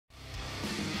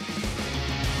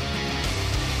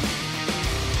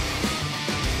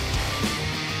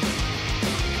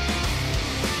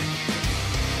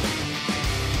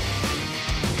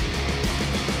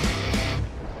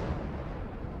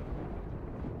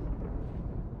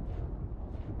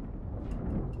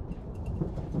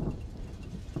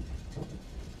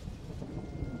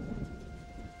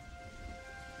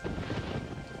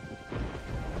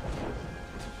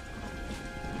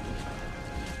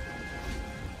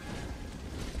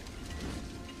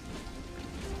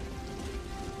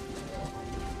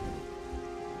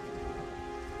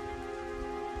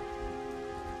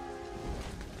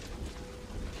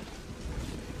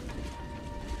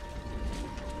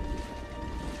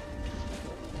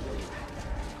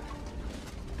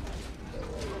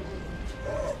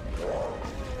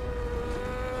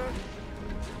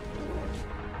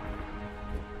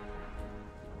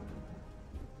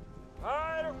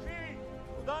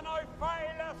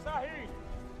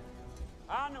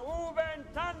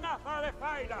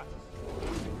Ojeda!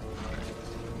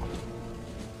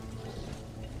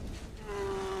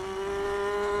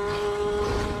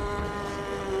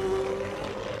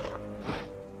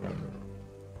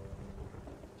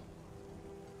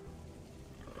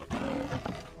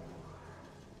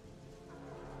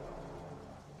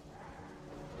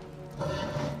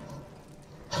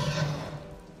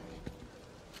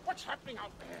 What's happening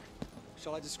out there?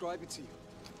 Shall I describe it to you?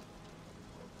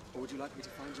 Or would you like me to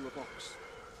find you a box?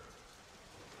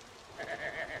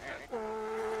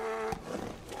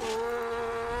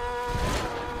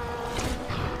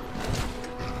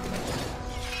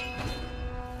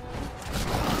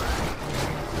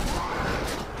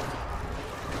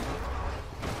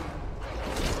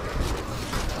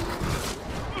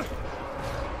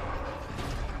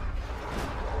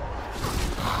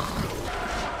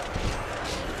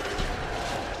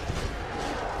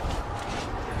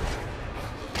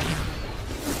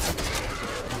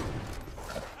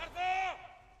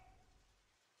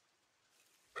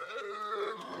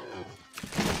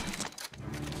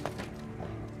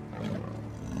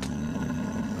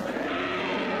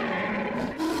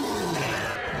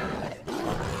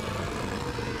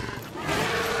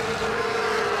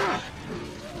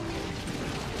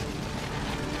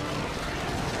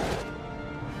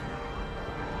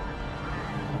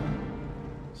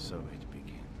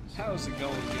 How's it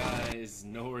going, guys?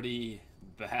 Nordy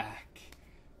back,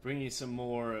 bringing you some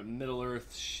more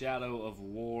Middle-earth Shadow of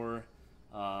War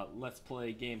Let's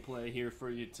Play gameplay here for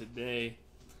you today.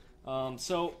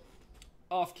 So,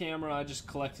 off camera, I just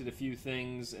collected a few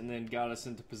things and then got us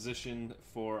into position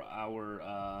for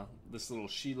our this little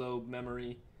Shiloh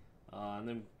memory, and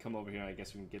then come over here. I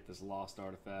guess we can get this lost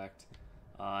artifact,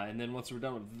 and then once we're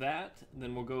done with that,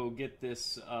 then we'll go get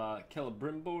this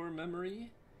Celebrimbor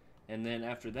memory. And then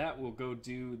after that, we'll go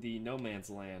do the No Man's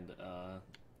Land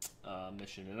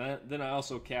mission. And then I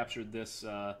also captured this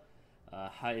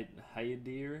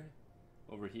Hyadir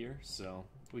over here, so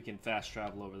we can fast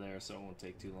travel over there, so it won't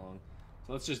take too long.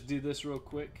 So let's just do this real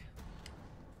quick.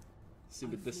 See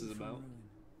what this is about.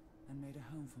 And made a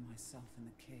home for myself in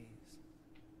the caves.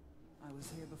 I was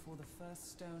here before the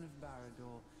first stone of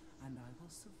Barad-dûr, and I will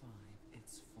survive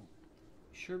its fall.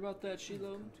 Sure about that,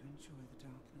 Shiloh? I've come to enjoy the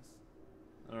darkness.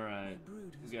 Alright,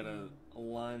 we gotta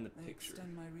align the They picture.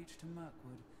 extend my reach to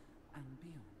Mirkwood and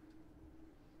beyond.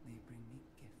 They bring me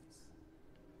gifts,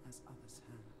 as others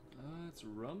have. It's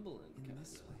rumbling, In kinda.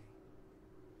 this way,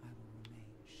 I will remain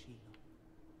Shiloh,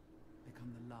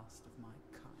 become the last of my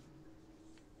kind.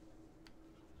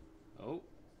 Oh.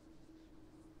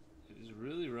 It was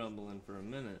really rumbling for a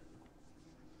minute.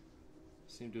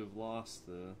 Seemed to have lost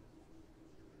the...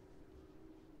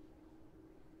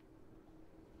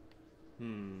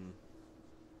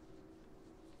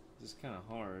 This is kind of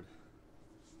hard.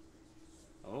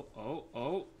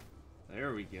 Oh.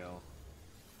 There we go.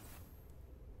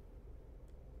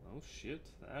 Oh shit,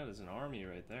 that is an army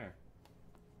right there.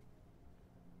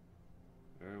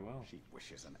 Very well. She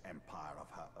wishes an empire of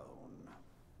her own.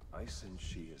 I sense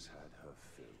she has had her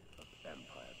fill of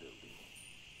empire building.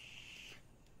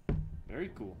 Very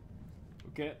cool.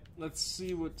 Okay, let's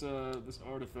see what this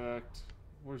artifact...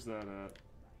 Where's that at?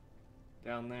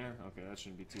 Down there? Okay, that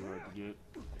shouldn't be too hard to get.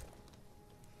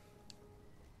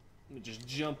 Let me just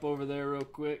jump over there real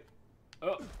quick.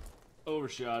 Oh!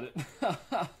 Overshot it.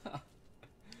 I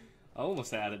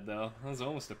almost had it though. That was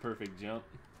almost a perfect jump.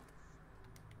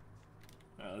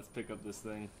 Alright, let's pick up this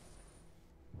thing.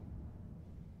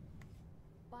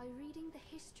 By reading the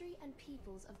history and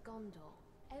peoples of Gondor,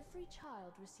 every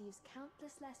child receives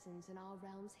countless lessons in our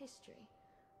realm's history,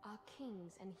 our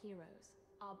kings and heroes,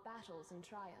 our battles and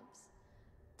triumphs.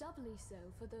 Doubly so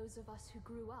for those of us who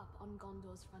grew up on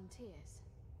Gondor's frontiers.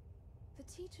 The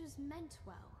teachers meant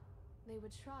well. They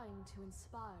were trying to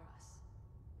inspire us.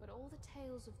 But all the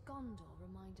tales of Gondor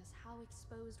remind us how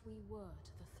exposed we were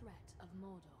to the threat of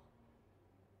Mordor.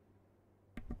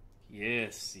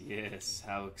 Yes,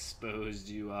 how exposed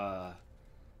you are.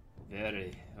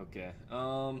 Very. Okay.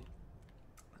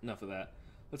 Enough of that.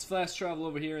 Let's fast travel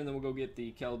over here and then we'll go get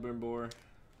the Celebrimbor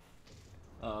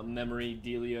memory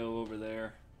dealio over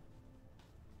there.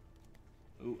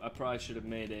 Ooh, I probably should have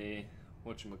made a,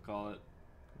 whatchamacallit,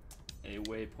 a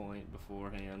waypoint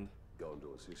beforehand.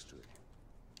 Gondor's history.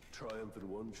 Triumph in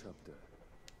one chapter.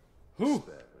 Whew!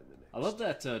 Despair in the next. I love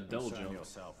that double Concern jump.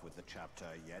 yourself with the chapter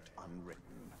yet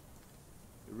unwritten.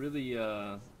 It really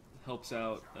helps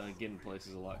out getting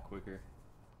places a lot quicker.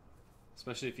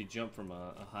 Especially if you jump from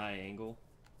a high angle.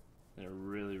 And it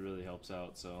really helps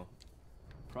out, so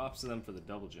props to them for the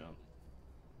double jump.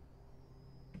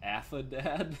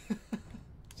 Affadad?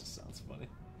 Just sounds funny.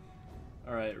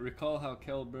 Alright, recall how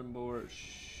Celebrimbor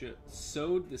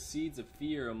sowed the seeds of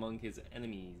fear among his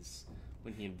enemies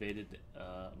when he invaded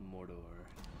Mordor.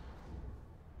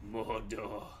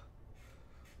 Mordor.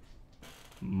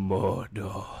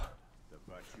 Mordor. The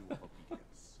virtue of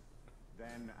obedience.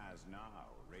 Then, as now,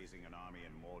 raising an army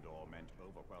in Mordor meant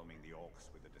overwhelming the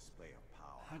orcs with a display of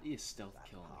power. How do you stealth That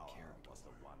kill on power a character? was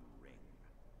the One Ring.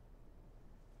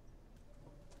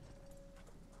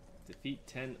 Defeat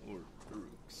 10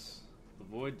 Urks.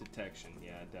 Avoid detection.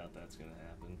 Yeah, I doubt that's gonna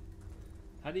happen.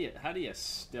 How do you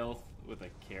stealth with a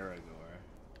Caragor?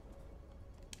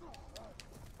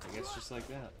 I guess just like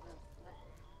that.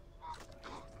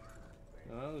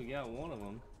 Well, we got one of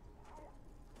them.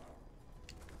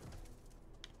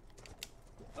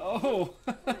 Oh,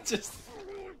 just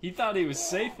he thought he was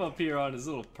safe up here on his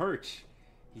little perch.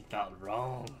 He thought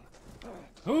wrong.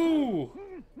 Ooh!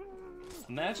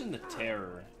 Imagine the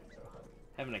terror.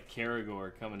 Having a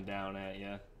Caragor coming down at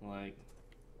you, like,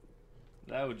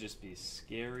 that would just be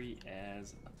scary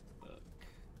as a fuck.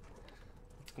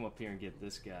 Let's come up here and get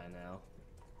this guy now.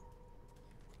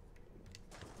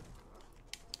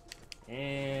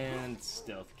 And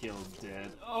stealth kill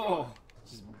dead. Oh!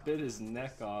 Just bit his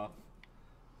neck off.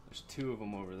 There's two of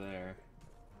them over there.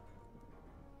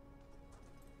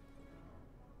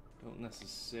 Don't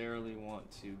necessarily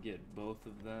want to get both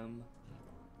of them.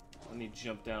 Let me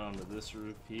jump down onto this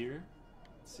roof here.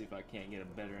 See if I can't get a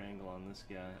better angle on this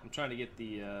guy. I'm trying to get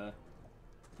the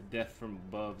death from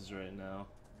aboves right now.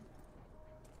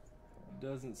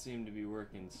 Doesn't seem to be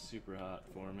working super hot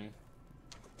for me.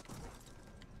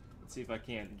 Let's see if I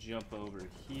can't jump over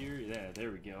here. Yeah,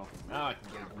 there we go. Now I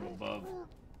can get it from above.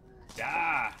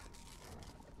 Ah!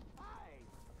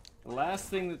 The last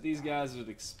thing that these guys would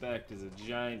expect is a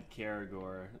giant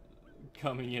Caragor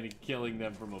coming in and killing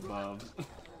them from above.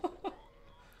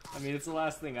 I mean, it's the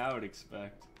last thing I would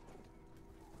expect.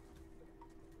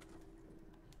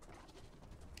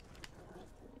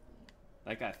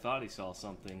 That guy thought he saw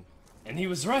something, and he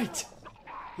was right!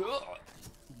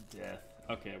 Death.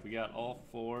 Okay, we got all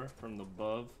four from the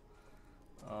above.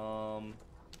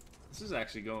 This is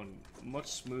actually going much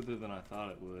smoother than I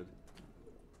thought it would.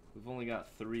 We've only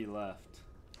got 3 left.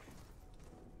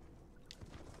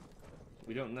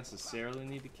 We don't necessarily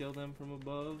need to kill them from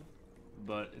above,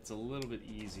 but it's a little bit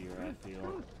easier, I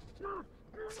feel.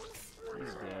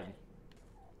 He's dead.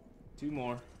 2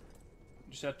 more.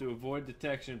 Just have to avoid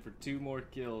detection for 2 more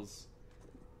kills.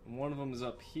 And one of them is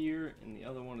up here, and the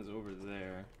other one is over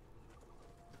there.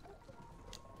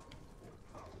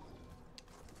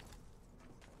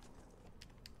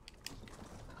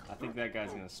 I think that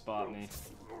guy's gonna spot me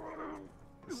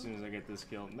as soon as I get this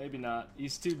kill. Maybe not.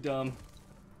 He's too dumb.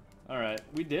 Alright,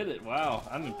 we did it. Wow,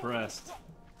 I'm impressed.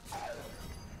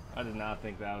 I did not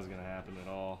think that was gonna happen at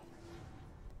all.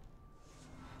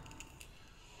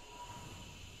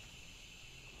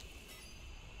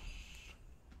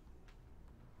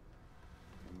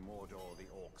 In Mordor, the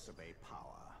orcs obey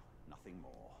power, nothing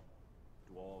more.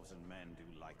 Dwarves and men do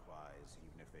likewise,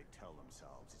 even if they tell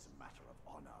themselves it's a matter of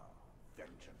honor,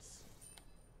 vengeance.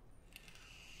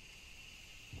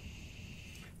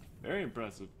 Very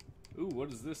impressive. Ooh,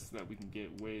 what is this that we can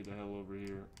get way the hell over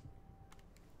here?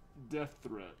 Death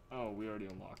threat. Oh, we already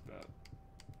unlocked that.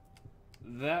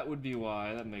 That would be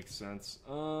why. That makes sense.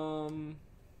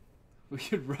 We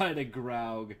could ride a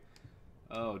Graug.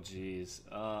 Oh, jeez.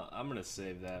 I'm gonna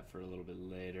save that for a little bit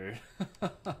later.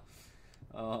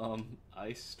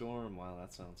 Ice Storm. Wow,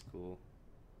 that sounds cool.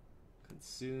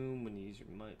 Consume when you use your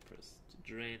might. Press to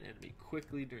drain enemy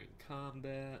quickly during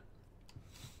combat.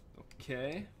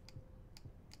 Okay.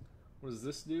 What does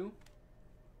this do?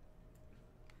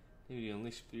 Maybe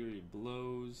unleash fury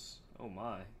blows. Oh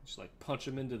my. Just like punch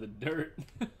him into the dirt.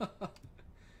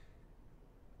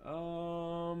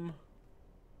 Oh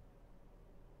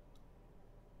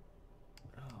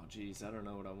geez, I don't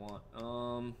know what I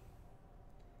want.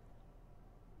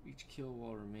 Each kill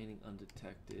while remaining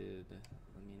undetected.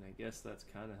 I mean, I guess that's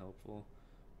kind of helpful.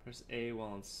 Press A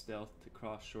while in stealth to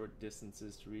cross short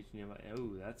distances to reach nearby.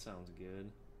 Oh, that sounds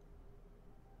good.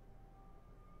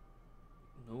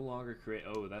 No longer create.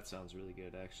 Oh, that sounds really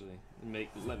good, actually.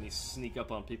 Let me sneak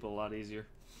up on people a lot easier.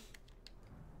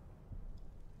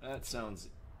 That sounds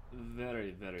very,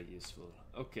 very useful.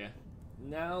 Okay,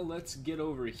 now let's get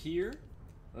over here.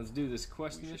 Let's do this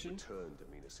quest mission. Return to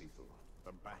Minas Ithil.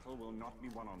 The battle will not be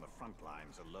won on the front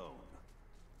lines alone.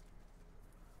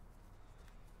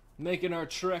 Making our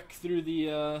trek through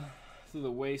the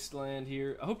wasteland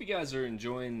here. I hope you guys are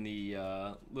enjoying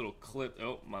the little clip.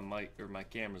 Oh, my mic or my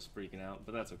camera's freaking out,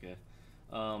 but that's okay.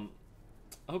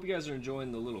 I hope you guys are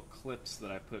enjoying the little clips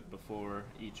that I put before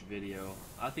each video.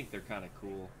 I think they're kind of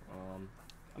cool.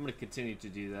 I'm going to continue to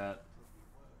do that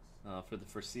for the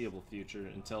foreseeable future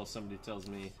until somebody tells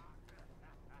me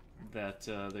that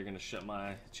they're going to shut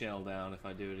my channel down if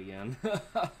I do it again.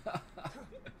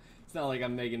 It's not like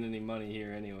I'm making any money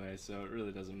here anyway, so it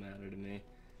really doesn't matter to me.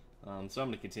 So I'm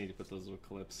going to continue to put those little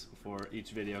clips before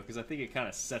each video because I think it kind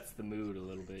of sets the mood a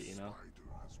little bit, you know?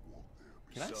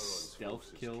 Can I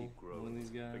stealth kill one of these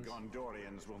guys? The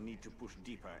Gondorians will need to push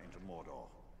deeper into Mordor.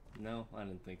 No, I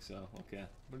didn't think so. Okay,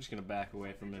 we're just gonna back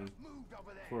away from him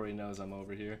before he knows I'm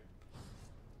over here.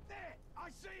 There, I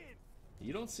see him.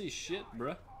 You don't see shit,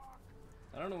 bruh.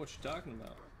 I don't know what you're talking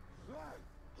about.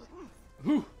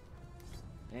 Whew.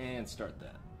 And start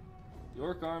that. The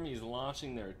Orc army is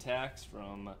launching their attacks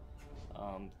from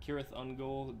Cirith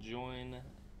Ungol, join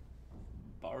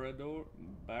Baranor,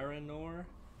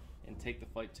 and take the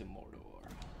fight to Mordor.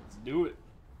 Let's do it.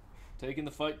 Taking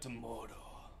the fight to Mordor.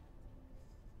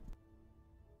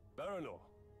 Baranor.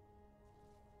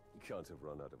 You can't have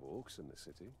run out of orcs in the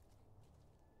city.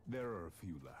 There are a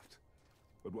few left,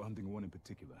 but we're hunting one in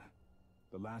particular.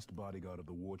 The last bodyguard of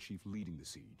the war chief leading the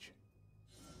siege.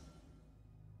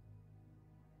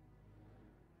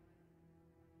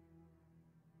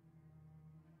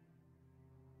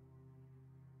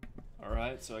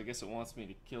 Alright, so I guess it wants me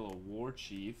to kill a war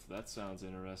chief. That sounds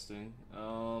interesting.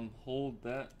 Hold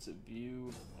that to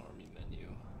view army menu.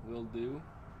 Will do.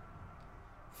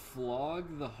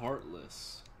 Flog the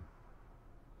Heartless.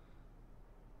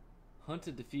 Hunt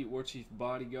and defeat war chief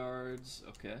bodyguards.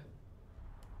 Okay.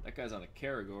 That guy's on a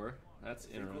Caragor. That's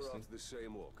interesting. We're after the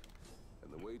same orc,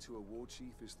 and the way to a war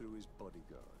chief is through his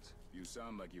bodyguards. You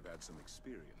sound like you've had some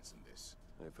experience in this.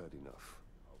 I've had enough.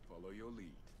 I'll follow your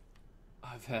lead.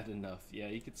 I've had enough. Yeah,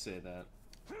 you could say that.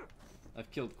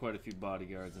 I've killed quite a few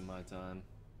bodyguards in my time.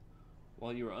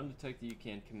 While you are undetected, you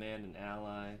can command an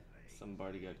ally. Some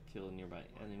bodyguard to kill a nearby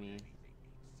enemy.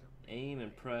 Aim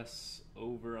and press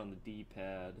over on the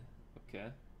D-pad.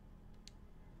 Okay.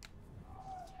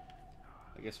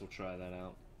 I guess we'll try that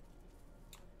out.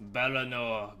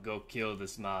 Baranor, go kill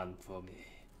this man for me.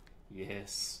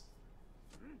 Yes.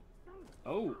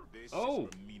 Oh! Oh!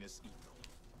 Minas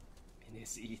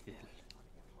Ithil.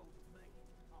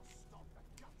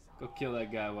 Go kill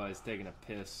that guy while he's taking a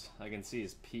piss. I can see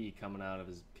his pee coming out of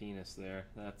his penis there.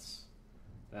 That's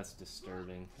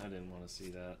disturbing. I didn't want to see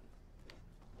that.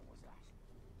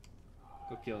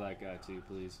 Go kill that guy too,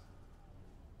 please.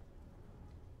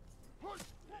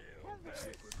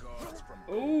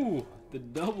 Oh, the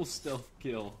double stealth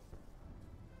kill.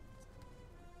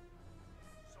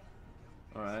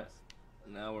 Alright,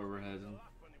 now where we're heading.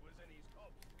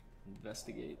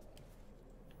 Investigate.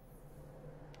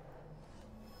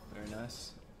 Very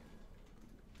nice.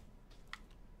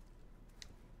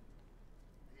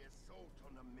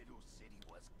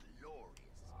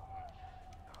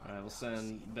 Alright, we'll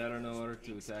send Baranor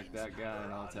to attack that guy,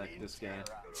 and I'll attack this guy.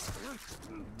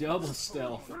 Double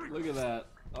stealth. Look at that.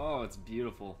 Oh, it's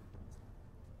beautiful.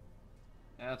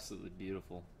 Absolutely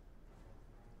beautiful.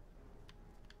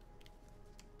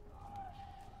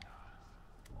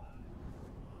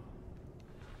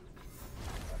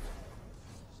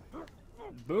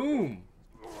 Boom!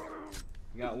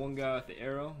 Got one guy with the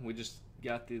arrow. We just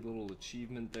got the little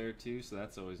achievement there too, so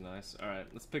that's always nice. Alright,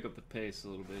 let's pick up the pace a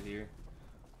little bit here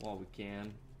while we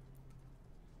can.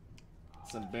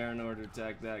 Send Baranor to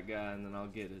attack that guy, and then I'll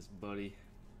get his buddy.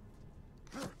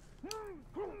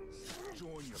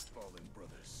 Join your fallen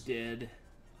brothers. Dead.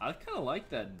 I kind of like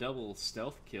that double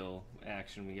stealth kill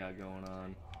action we got going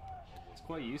on. It's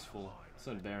quite useful.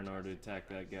 Send Baranor to attack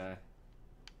that guy.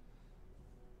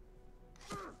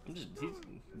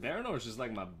 Baranor's just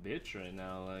like my bitch right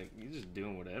now. Like, he's just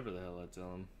doing whatever the hell I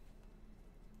tell him.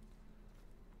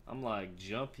 I'm like,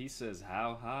 jump, he says,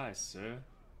 how high, sir?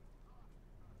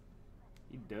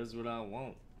 He does what I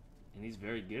want, and he's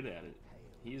very good at it.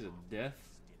 He's a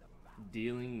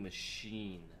death-dealing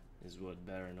machine, is what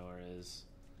Baranor is.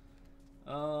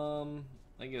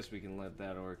 I guess we can let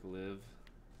that orc live.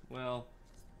 Well,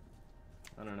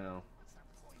 I don't know.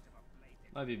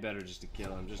 Might be better just to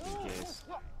kill him, just in case.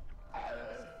 I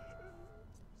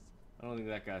don't think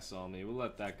that guy saw me. We'll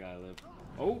let that guy live.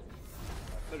 Oh!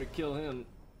 Better kill him.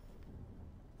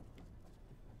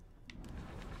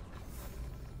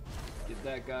 Get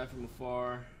that guy from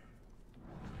afar.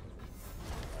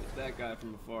 Get that guy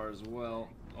from afar as well.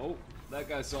 Oh! That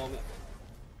guy saw me.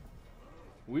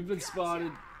 We've been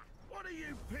spotted. What are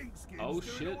you pinkskins Oh,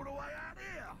 doing shit. all the way out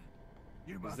here?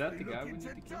 You Is must that be the guy we looking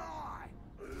need to kill? die.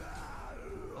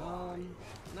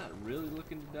 Not really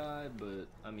looking to die, but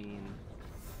I mean,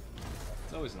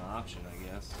 It's always an option, I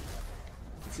guess.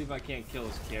 Let's see if I can't kill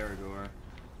his Caragor.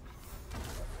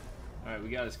 Alright, we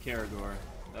got his Caragor.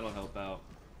 That'll help out.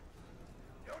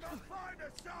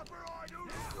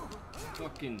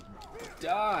 Fucking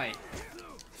die!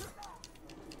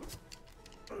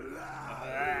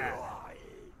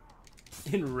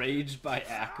 Enraged by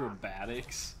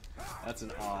acrobatics? That's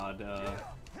an odd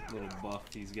little buff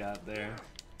he's got there.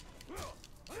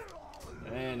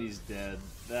 And he's dead.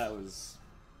 That was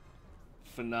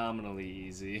phenomenally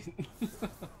easy.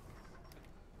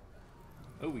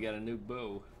 Oh, we got a new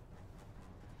bow.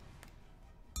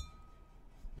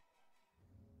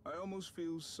 I almost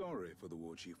feel sorry for the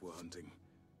war chief we're hunting.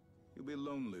 He'll be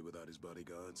lonely without his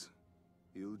bodyguards.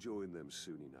 He'll join them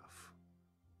soon enough.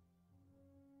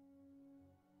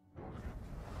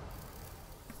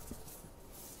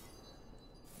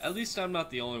 At least I'm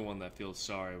not the only one that feels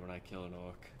sorry when I kill an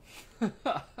orc.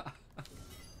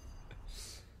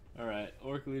 Alright,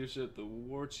 orc leadership. The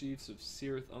war chiefs of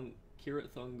Kirit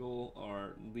Thungol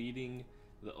are leading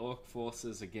the orc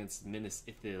forces against Minas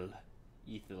Ithil.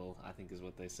 Ithil, I think is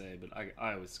what they say, but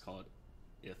I always call it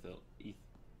Ithil.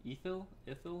 Ithil?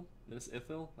 Minas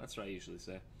Ithil? That's what I usually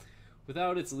say.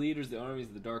 Without its leaders, the armies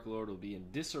of the Dark Lord will be in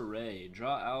disarray.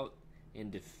 Draw out and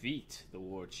defeat the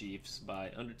war chiefs by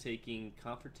undertaking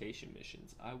confrontation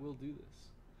missions. I will do this.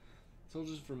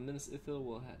 Soldiers from Minas Ithil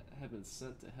will have been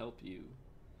sent to help you.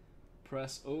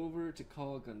 Press over to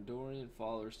call Gondorian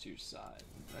followers to your side.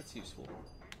 That's useful.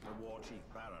 The war chief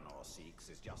Baranor seeks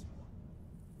is just one.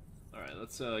 Alright,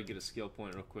 let's get a skill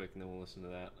point real quick and then we'll listen to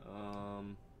that.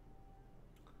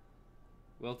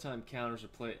 Well-timed counters are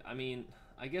played. I mean,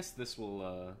 I guess this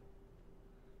will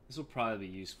probably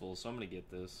be useful, so I'm gonna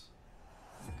get this.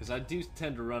 Because I do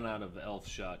tend to run out of elf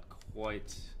shot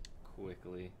quite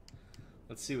quickly.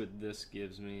 Let's see what this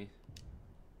gives me.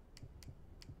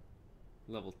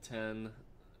 Level 10,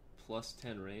 plus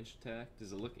 10 range attack.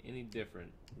 Does it look any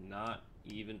different? Not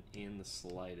even in the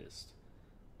slightest.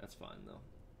 That's fine though.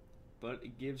 But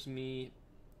it gives me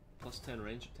plus 10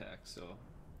 range attack, so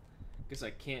I guess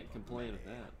I can't complain with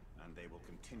that. And they will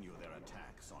continue their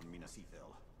attacks on Minas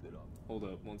Ithil. Hold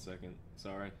up, 1 second.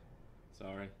 Sorry.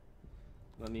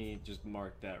 Let me just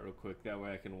mark that real quick. That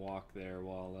way I can walk there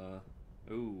while,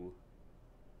 ooh.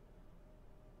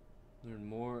 Learn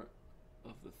more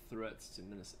of the threats to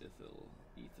Minas Ithil.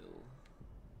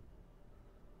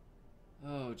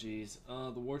 Oh, jeez.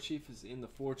 The war chief is in the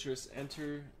fortress.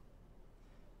 Enter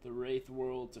the Wraith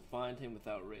world to find him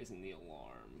without raising the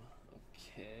alarm.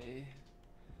 Okay.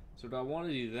 So do I want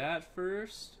to do that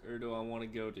first, or do I want to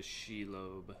go to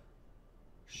Shelob?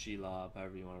 Shelob,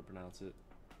 however you want to pronounce it.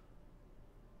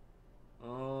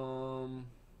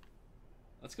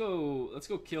 Let's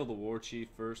go kill the war chief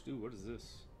first. Ooh, what is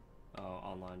this? Oh,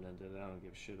 online ended. I don't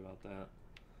give a shit about that.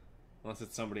 Unless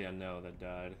it's somebody I know that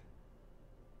died.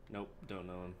 Nope, don't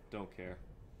know him. Don't care.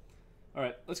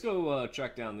 Alright, let's go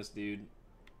track down this dude.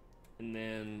 And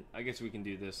then I guess we can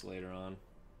do this later on.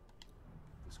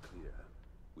 It's clear.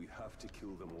 We have to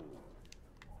kill them all.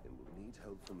 And we'll need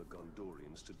help from the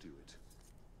Gondorians to do it.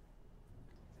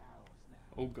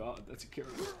 Oh god, that's a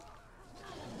character.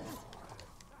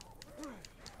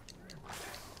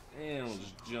 And we'll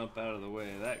just jump out of the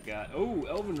way of that guy. Oh,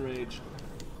 Elven Rage.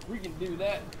 We can do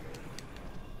that.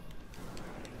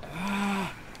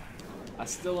 Ah, I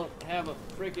still don't have a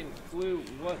freaking clue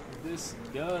what this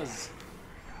does.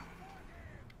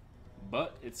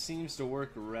 But it seems to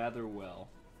work rather well.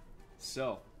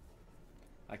 So,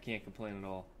 I can't complain at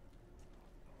all.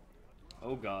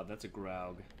 Oh god, that's a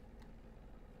Graug.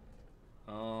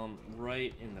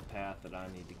 Right in the path that I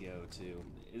need to go to.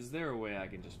 Is there a way I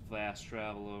can just fast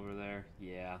travel over there?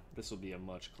 Yeah, this will be a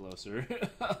much closer,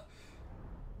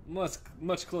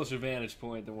 much closer vantage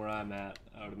point than where I'm at,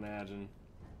 I would imagine.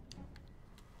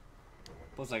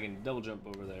 Plus I can double jump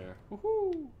over there.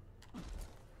 Woohoo!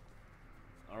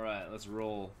 Alright, let's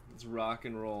roll. Let's rock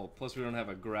and roll. Plus we don't have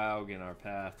a Graug in our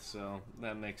path, so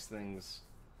that makes things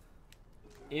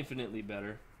infinitely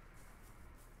better.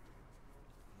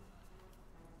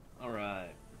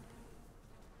 Alright.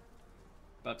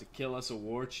 About to kill us a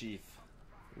war chief,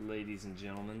 ladies and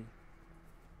gentlemen.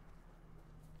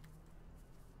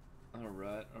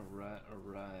 Alright.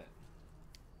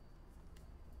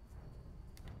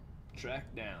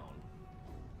 Track down.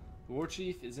 The war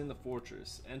chief is in the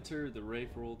fortress. Enter the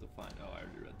Wraith world to find... Oh, I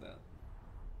already read that.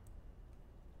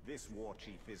 This war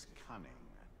chief is cunning.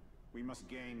 We must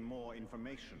gain more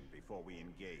information before we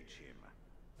engage him.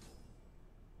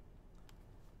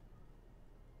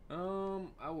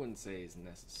 I wouldn't say he's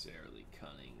necessarily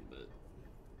cunning, but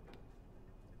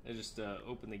they just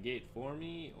open the gate for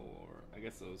me, or I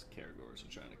guess those Caragors are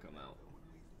trying to come out.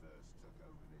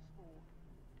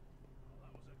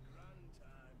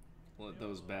 Let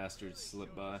those bastards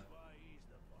slip by.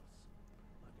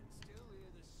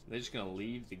 They just gonna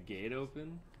leave the gate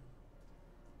open?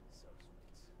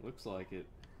 Looks like it.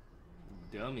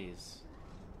 Dummies.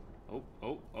 Oh,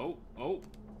 oh, oh, oh,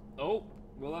 oh!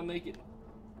 Will I make it?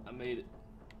 I made it.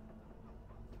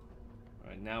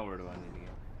 Alright, now where do I need to go?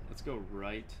 Let's go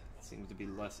right. Seems to be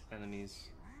less enemies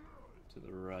to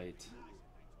the right.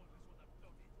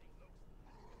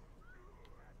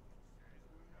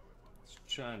 Just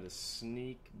trying to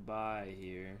sneak by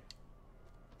here.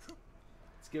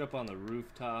 Let's get up on the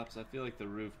rooftops. I feel like the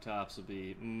rooftops will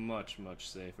be much, much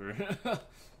safer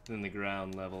than the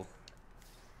ground level.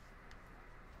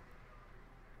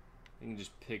 You can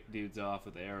just pick dudes off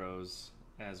with arrows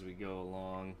as we go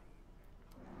along.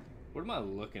 What am I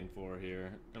looking for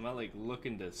here? Am I like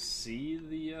looking to see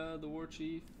the war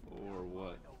chief or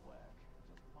what?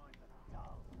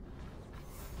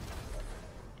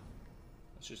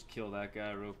 Let's just kill that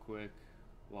guy real quick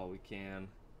while we can,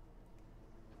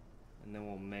 and then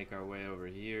we'll make our way over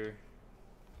here.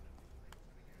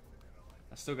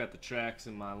 I still got the tracks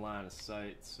in my line of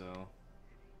sight, so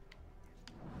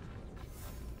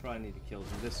probably need to kill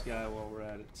this guy while we're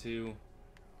at it too.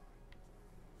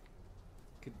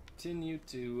 Continue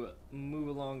to move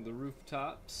along the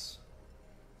rooftops.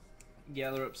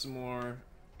 Gather up some more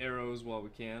arrows while we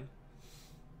can.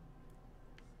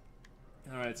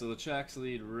 Alright, so the tracks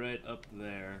lead right up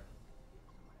there.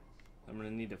 I'm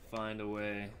gonna need to find a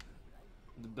way,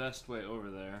 the best way over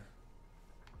there.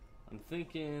 I'm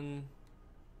thinking...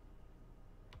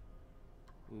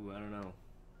 Ooh, I don't know.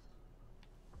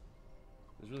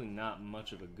 There's really not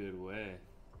much of a good way.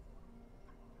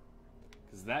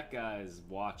 Because that guy is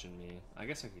watching me. I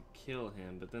guess I could kill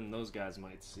him, but then those guys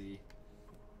might see.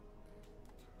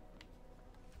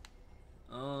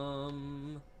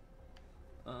 I'm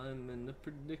in a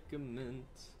predicament.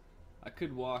 I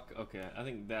could walk. Okay, I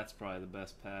think that's probably the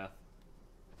best path.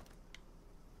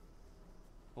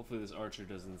 Hopefully this archer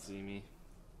doesn't see me.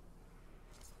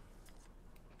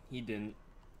 He didn't.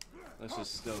 Let's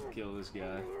just stealth kill this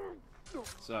guy.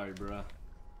 Sorry, bruh.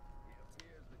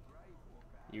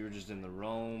 You were just in the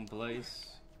wrong place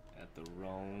at the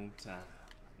wrong time.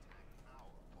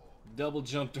 Double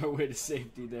jumped our way to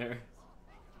safety there.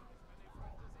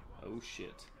 Oh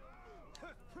shit.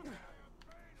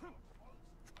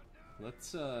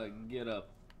 Let's get up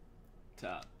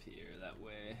top here, that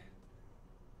way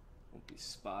won't be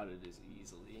spotted as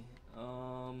easily.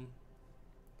 So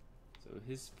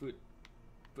his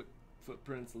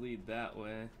footprints lead that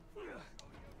way.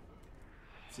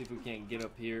 See if we can't get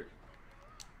up here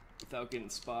without getting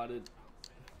spotted.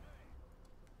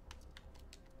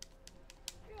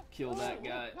 Kill that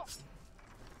guy.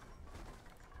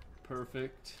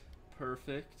 Perfect.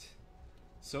 Perfect.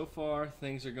 So far,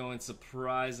 things are going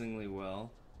surprisingly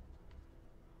well.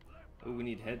 Oh, we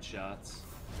need headshots.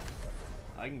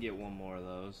 I can get one more of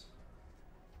those.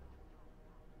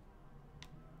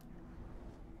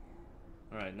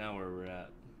 Alright, now where we're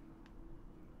at.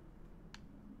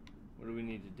 What do we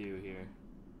need to do here?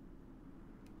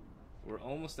 We're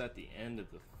almost at the end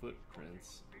of the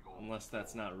footprints. Unless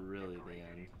that's not really the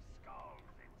end.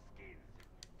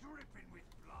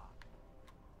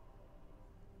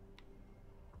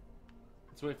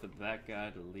 Let's wait for that guy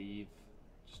to leave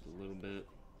just a little bit.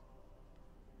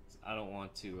 I don't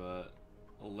want to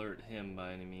alert him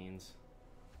by any means.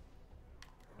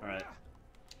 Alright.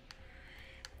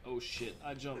 Oh shit,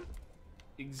 I jumped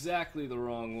exactly the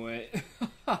wrong way.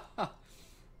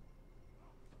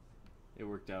 It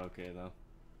worked out okay though.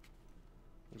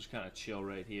 We'll just kind of chill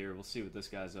right here. We'll see what this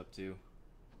guy's up to.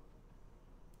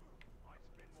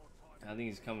 I think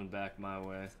he's coming back my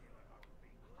way.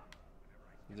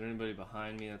 Is there anybody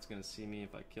behind me that's gonna see me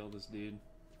if I kill this dude?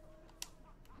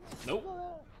 Nope.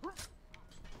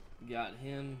 Got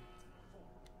him.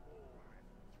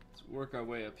 Let's work our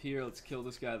way up here. Let's kill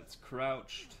this guy that's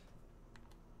crouched.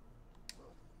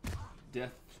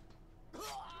 Death.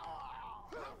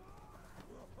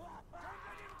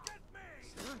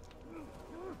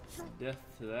 Death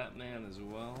to that man as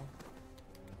well.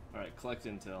 Alright, collect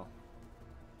intel.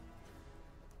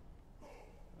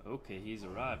 Okay, he's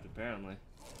arrived apparently.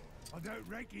 I don't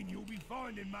reckon you'll be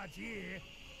finding much here,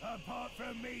 apart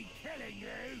from me killing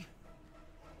you.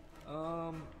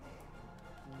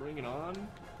 Bring it on,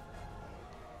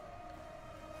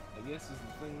 I guess is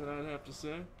the thing that I'd have to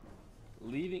say.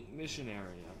 Leaving mission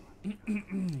area.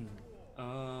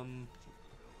 I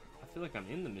feel like I'm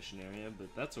in the mission area, but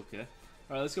that's okay.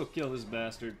 Alright, let's go kill this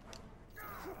bastard.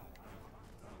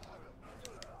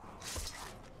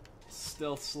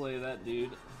 Stealth slay that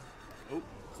dude. Oh,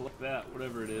 collect that,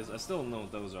 whatever it is. I still don't know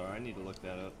what those are. I need to look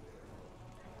that up.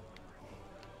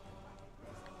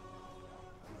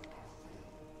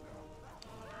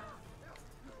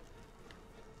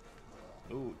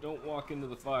 Don't walk into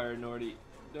the fire, Nordy.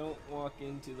 Don't walk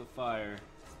into the fire.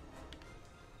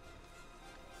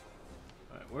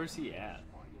 Alright, where's he at?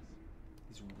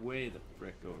 He's way the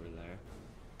frick over there.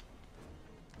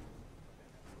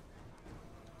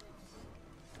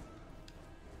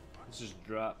 Let's just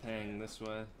drop hang this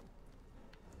way.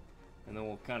 And then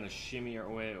we'll kind of shimmy our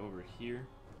way over here.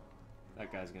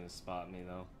 That guy's gonna spot me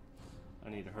though. I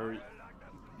need to hurry.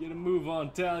 Get a move on,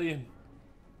 Italian.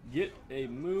 Get a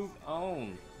move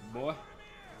on, boy.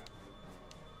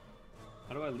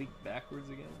 How do I leak backwards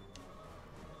again?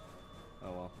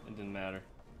 Oh well, it didn't matter.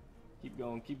 Keep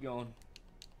going, keep going.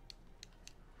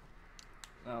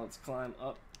 Now let's climb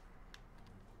up.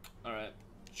 Alright,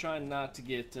 trying not to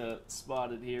get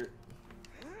spotted here.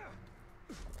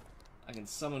 I can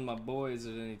summon my boys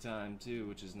at any time too,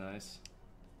 which is nice.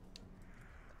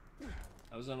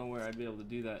 I was unaware I'd be able to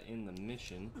do that in the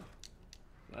mission.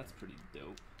 That's pretty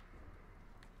dope.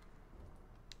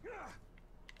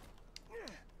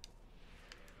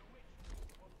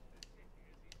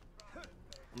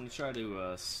 I'm gonna try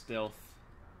to stealth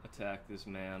attack this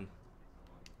man.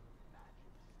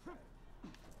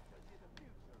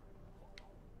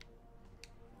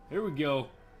 Here we go.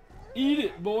 Eat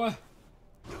it, boy.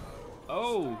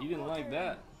 Oh, he didn't like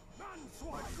that.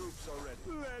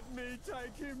 Let me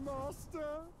take him,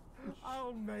 master.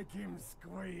 I'll make him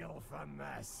squeal for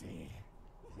mercy.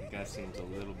 The guy seems a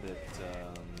little bit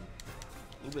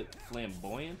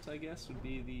flamboyant, I guess would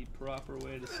be the proper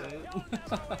way to say it.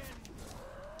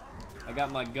 I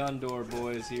got my Gondor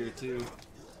boys here too,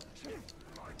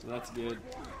 so that's good.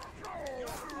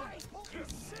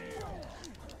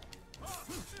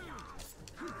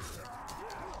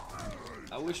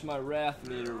 I wish my wrath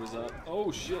meter was up.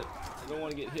 Oh shit, I don't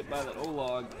want to get hit by that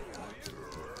Olog.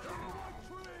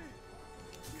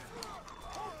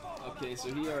 Okay,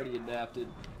 so he already adapted.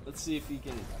 Let's see if he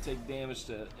can take damage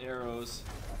to arrows.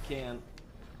 Can.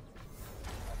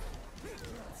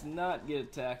 Let's not get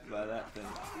attacked by that thing.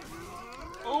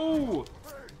 Oh!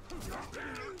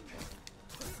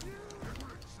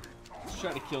 Let's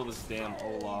try to kill this damn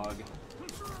Olog.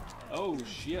 Oh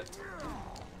shit.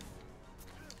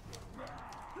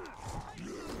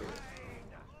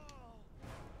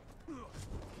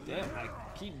 Damn, I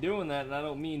keep doing that and I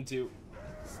don't mean to.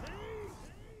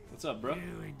 What's up, bro?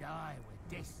 You and I were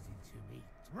destined to meet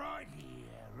right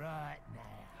here, right now.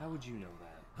 How would you know that?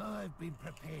 I've been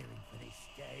preparing for this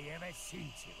day ever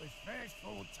since it was first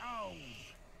foretold.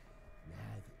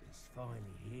 Now that it's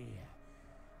finally here,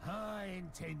 I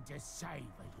intend to savor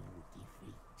your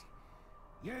defeat.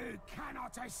 You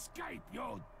cannot escape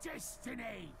your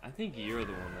destiny! I think you're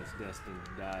the one that's destined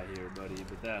to die here, buddy,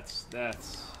 but that's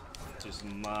just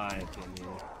my opinion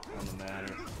on the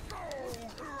matter.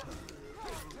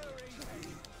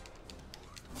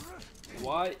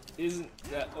 Why isn't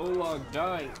that Olog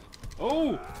dying?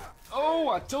 Oh! Oh,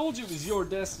 I told you it was your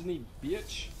destiny,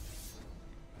 bitch.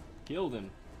 Killed him.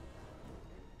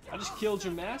 I just killed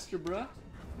your master, bruh.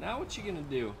 Now what you gonna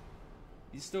do?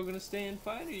 You still gonna stay and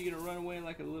fight, or you gonna run away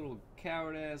like a little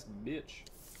coward-ass bitch?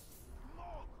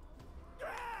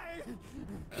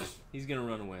 He's gonna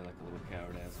run away like a little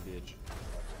coward-ass bitch.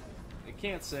 I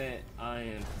can't say I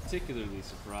am particularly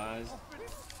surprised,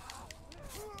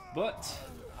 but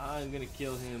I'm gonna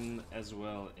kill him as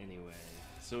well anyway,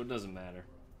 so it doesn't matter.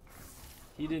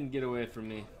 He didn't get away from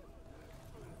me.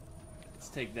 Let's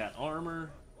take that armor,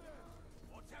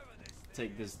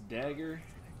 take this dagger,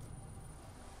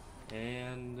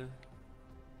 and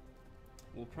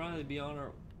we'll probably be on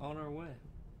our way.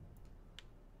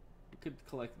 We could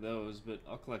collect those, but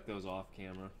I'll collect those off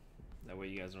camera. That way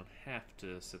you guys don't have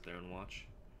to sit there and watch.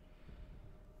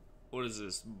 What is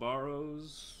this?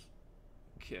 Borrows?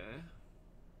 Okay.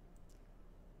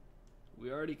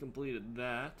 We already completed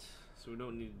that, so we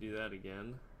don't need to do that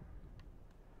again.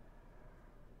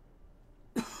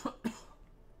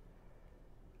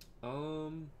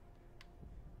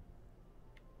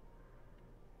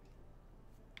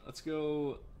 Let's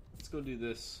go do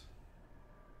this.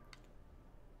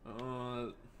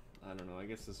 I don't know, I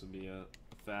guess this would be a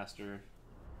faster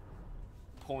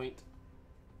point,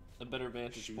 a better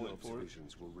vantage point for it.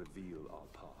 Observations will reveal our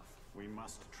path. We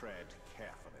must tread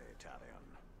carefully, Italian.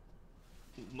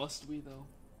 Must we, though?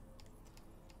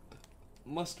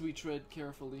 Must we tread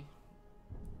carefully?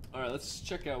 Alright, let's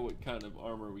check out what kind of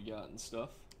armor we got and stuff.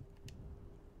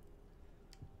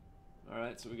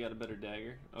 Alright, so we got a better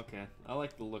dagger. Okay, I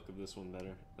like the look of this one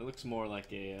better. It looks more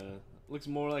like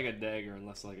a dagger and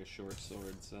less like a short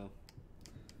sword, so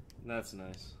that's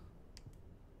nice.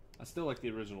 I still like the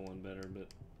original one better, but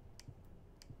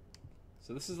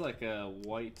so this is like a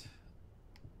white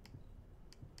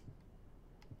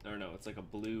Or no, it's like a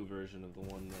blue version of the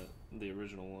one that the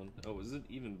original one. Oh, is it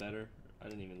even better? I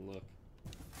didn't even look.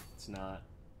 It's not.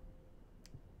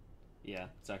 Yeah,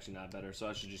 it's actually not better, so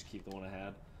I should just keep the one I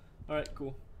had. Alright,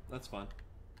 cool. That's fine.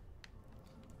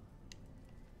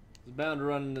 I was bound to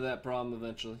run into that problem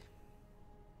eventually.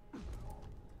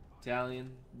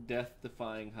 Italian,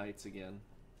 death-defying heights again.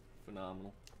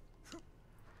 Phenomenal.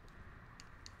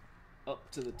 Up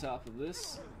to the top of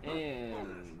this,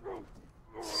 and...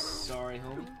 Sorry,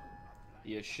 homie.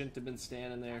 You shouldn't have been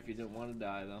standing there if you didn't want to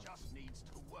die, though.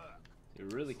 You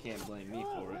really can't blame me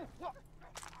for it.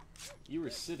 You were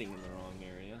sitting in the wrong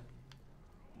area.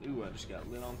 Ooh, I just got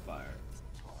lit on fire.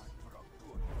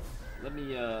 Let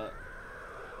me,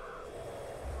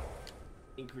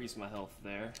 increase my health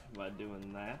there by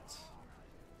doing that.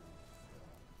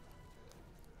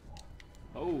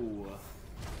 Oh,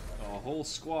 a whole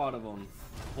squad of them.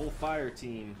 Whole fire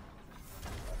team.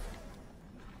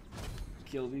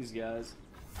 Kill these guys.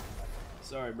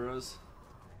 Sorry, bros.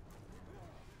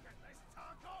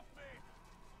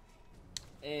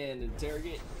 And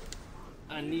interrogate.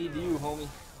 I need you, homie.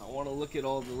 I want to look at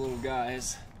all the little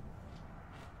guys.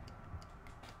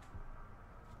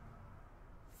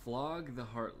 Flog the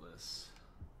Heartless.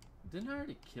 Didn't I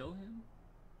already kill him?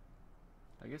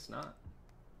 I guess not.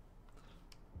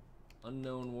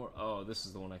 Unknown war. Oh, this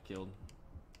is the one I killed.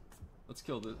 Let's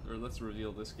kill this, or let's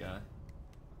reveal this guy.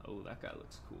 Oh, that guy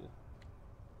looks cool.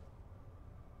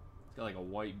 He's got like a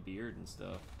white beard and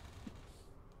stuff.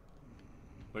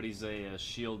 But he's a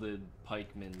shielded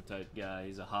pikeman type guy.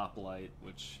 He's a hoplite,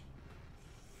 which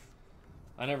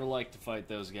I never liked to fight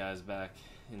those guys back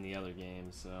in the other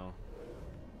games, so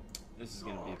this is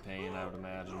going to be a pain, I would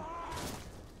imagine.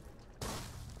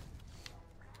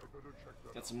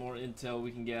 Got some more intel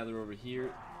we can gather over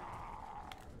here.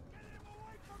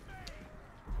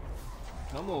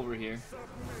 Come over here.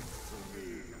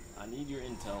 I need your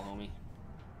intel, homie.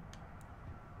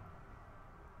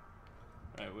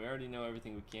 Alright, we already know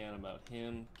everything we can about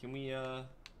him. Can we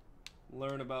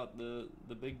learn about the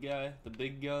big guy? The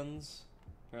big guns?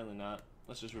 Apparently not.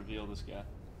 Let's just reveal this guy.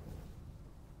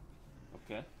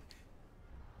 Okay.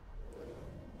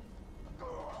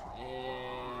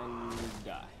 And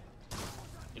die.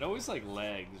 It always like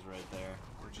lags right there,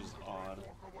 which is odd.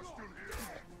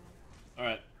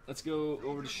 Alright, let's go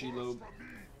over to Shelob.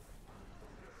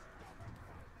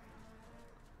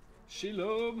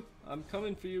 Shelob, I'm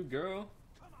coming for you, girl.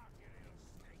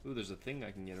 Ooh, there's a thing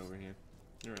I can get over here.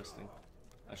 Interesting.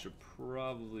 I should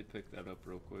probably pick that up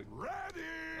real quick. Ready?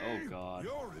 Oh god.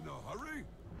 You're in a hurry?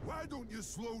 Why don't you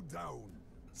slow down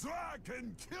so I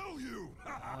can kill you?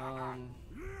 I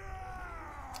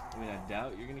mean, I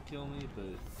doubt you're gonna kill me,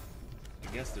 but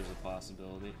I guess there's a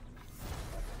possibility.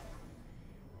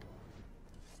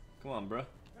 Come on, bruh.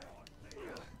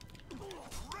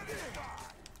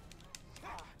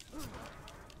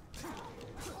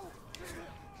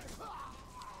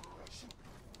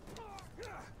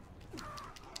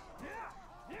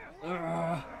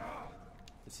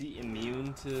 Is he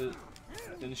immune to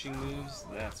finishing moves?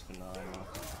 That's phenomenal.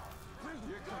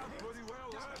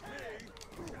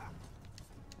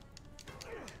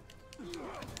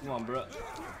 Come on, bro.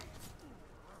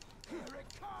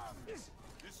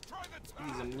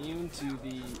 He's immune to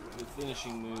the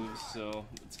finishing moves, so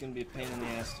it's gonna be a pain in the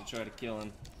ass to try to kill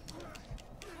him.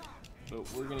 But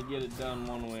we're gonna get it done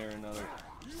one way or another.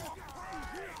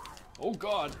 Oh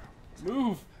god!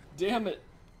 Move! Damn it!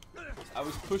 I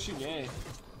was pushing A.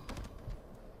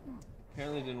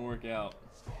 Apparently didn't work out.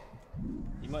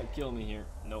 He might kill me here.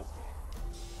 Nope.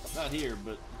 Not here,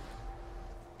 but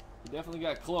he definitely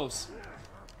got close.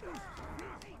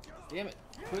 Damn it!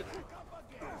 Quit.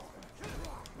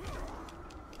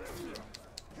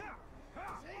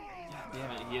 God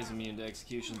damn it, he is immune to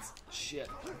executions. Shit.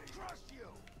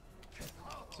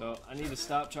 So I need to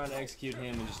stop trying to execute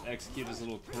him and just execute his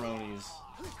little cronies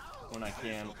when I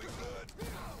can.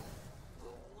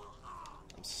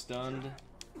 I'm stunned.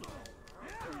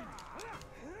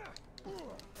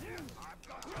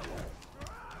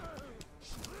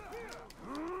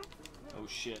 Oh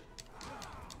shit.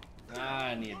 Ah,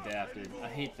 and he adapted. I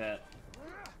hate that.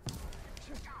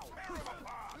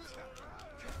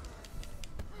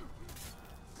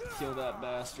 Kill that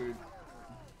bastard.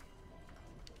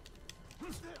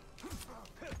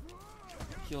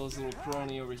 Kill his little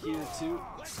crony over here too.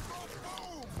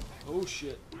 Oh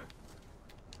shit.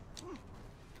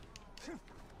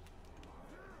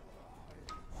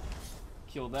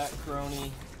 Kill that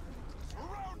crony.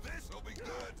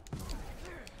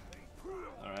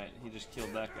 Alright, he just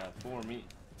killed that guy for me.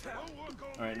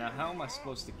 Alright, now how am I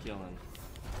supposed to kill him?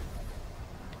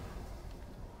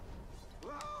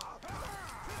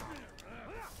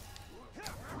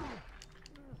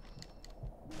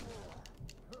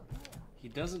 He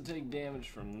doesn't take damage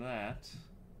from that.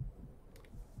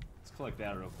 Let's collect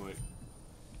that real quick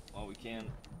while we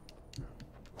can.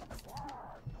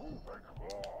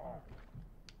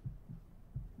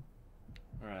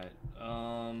 Alright,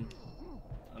 I'm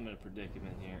in a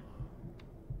predicament here.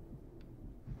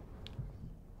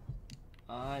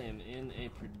 I am in a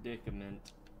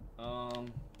predicament. Oh,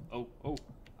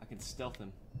 I can stealth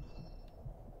him.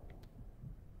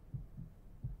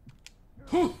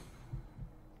 Whew!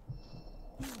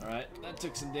 Alright, that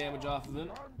took some damage off of him.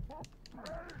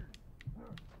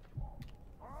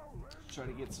 Try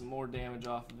to get some more damage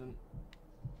off of him.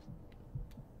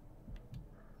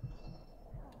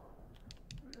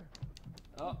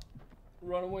 Oh,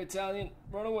 run away, Italian,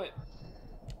 run away.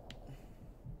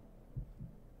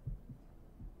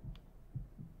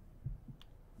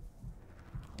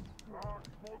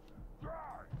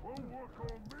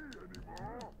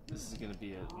 This is gonna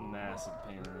be a massive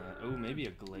pain in the... Oh, maybe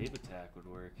a glaive attack would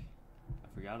work. I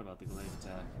forgot about the glaive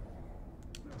attack.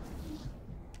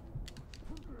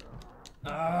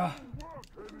 Ah!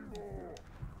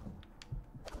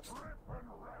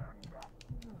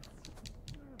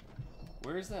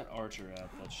 Where's that archer at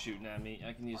that's shooting at me?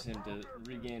 I can use him to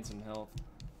regain some health.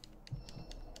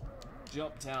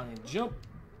 Jump, Italian, jump!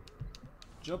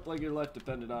 Jump like your life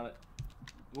depended on it.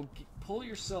 Well, pull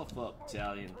yourself up,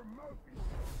 Italian.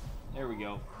 There we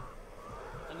go.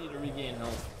 I need to regain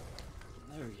health.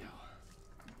 There we go.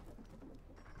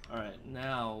 Alright,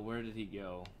 now, where did he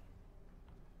go?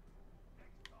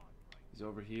 He's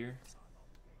over here.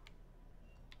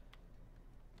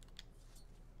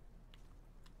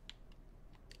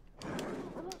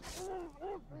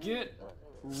 Get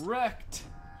wrecked!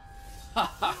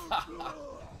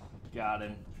 Got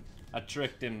him. I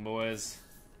tricked him, boys.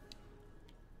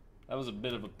 That was a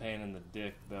bit of a pain in the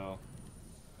dick, though.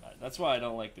 That's why I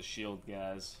don't like the shield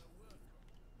guys.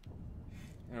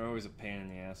 They're always a pain in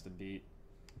the ass to beat.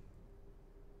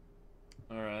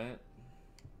 Alright.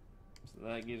 So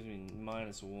that gives me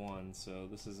 -1, so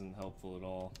this isn't helpful at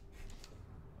all.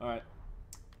 Alright.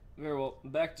 Very well.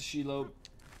 Back to Shelob.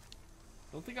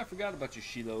 Don't think I forgot about you,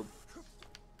 Shelob.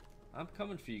 I'm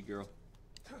coming for you, girl.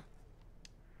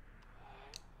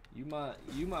 You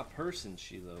my person,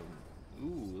 Shelob.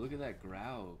 Ooh, look at that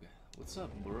Graug. What's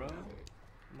up, bro?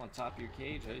 I'm on top of your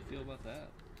cage. How do you feel about that?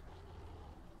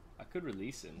 I could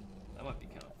release him. That might be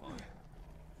kind of fun.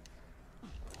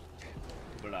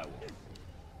 But I won't.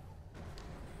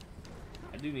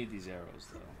 I do need these arrows,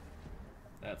 though.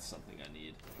 That's something I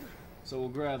need. So we'll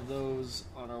grab those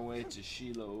on our way to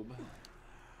Shelob.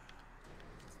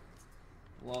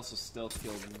 We'll also stealth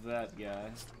kill that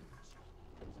guy.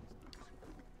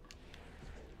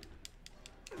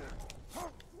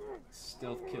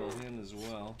 Stealth kill him as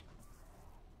well.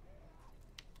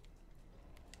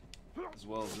 As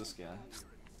well as this guy.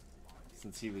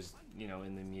 Since he was, you know,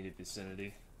 in the immediate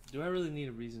vicinity. Do I really need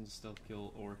a reason to stealth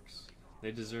kill orcs?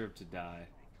 They deserve to die.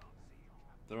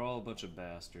 They're all a bunch of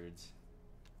bastards.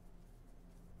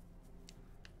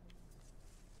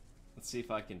 Let's see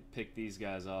if I can pick these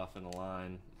guys off in a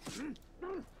line.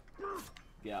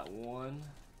 Got one.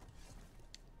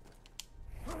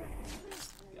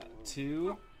 Got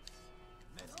two.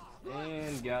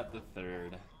 And got the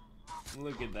third.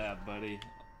 Look at that, buddy.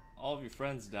 All of your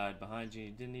friends died behind you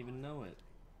and you didn't even know it.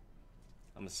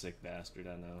 I'm a sick bastard,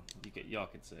 I know. Y'all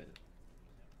could say it.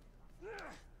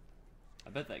 I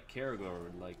bet that Caragor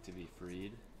would like to be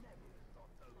freed.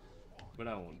 But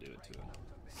I won't do it to him.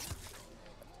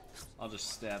 I'll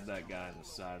just stab that guy in the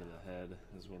side of the head,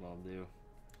 is what I'll do.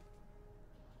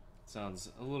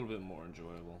 Sounds a little bit more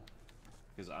enjoyable.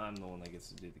 Because I'm the one that gets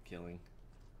to do the killing.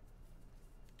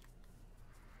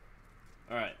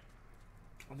 Alright.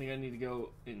 I think I need to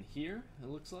go in here, it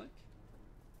looks like.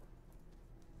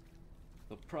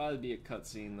 There'll probably be a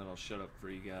cutscene that I'll shut up for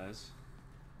you guys.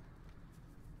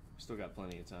 Still got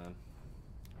plenty of time.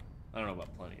 I don't know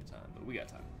about plenty of time, but we got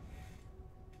time.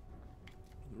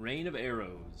 Rain of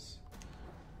Arrows.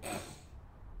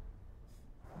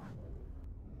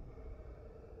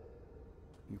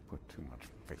 You put too much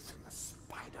faith in the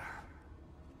spider.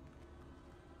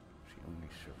 She only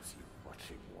shows you what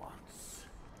she wants.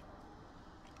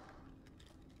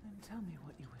 Then tell me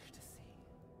what you wish to see.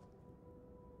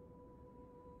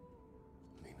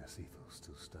 Nina Sifil's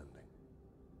still standing.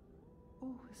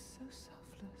 All is so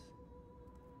selfless.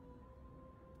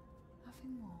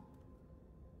 Nothing more.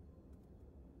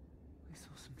 We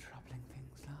saw some troubling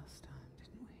things last time,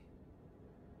 didn't we?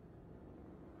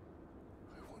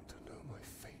 I want to know my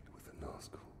fate with the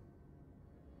Nazgul.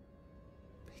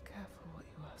 Be careful what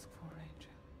you ask for,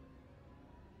 Ranger.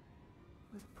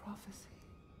 With prophecy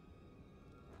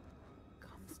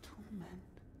comes torment.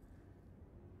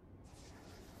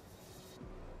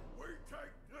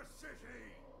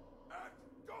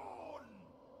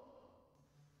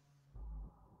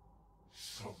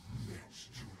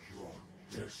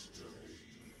 destiny.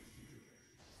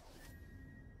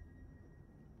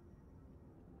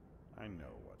 I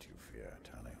know what you fear,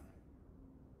 Talion.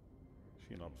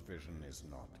 Shelob's vision is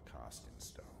not cast in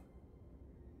stone.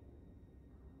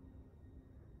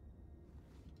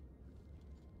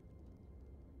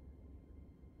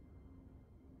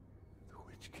 The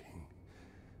Witch King.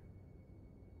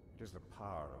 It is the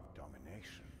power of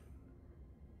domination.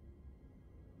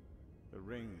 The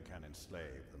ring can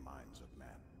enslave the minds of men.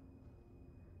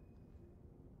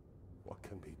 What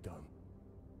can be done?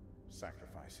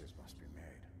 Sacrifices must be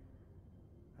made,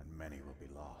 and many will be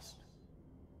lost.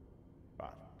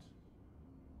 But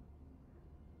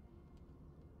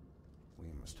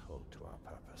we must hold to our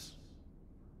purpose,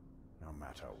 no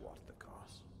matter what the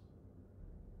cost.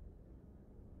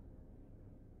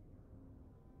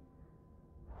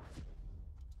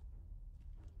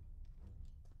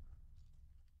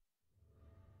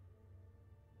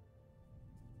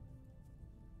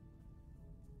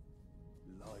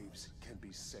 Lives can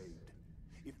be saved.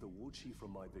 If the war chief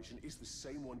from my vision is the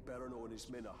same one Baranor and his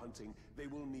men are hunting, they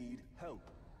will need help.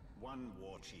 One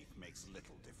war chief makes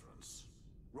little difference.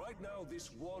 Right now,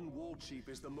 this one war chief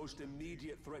is the most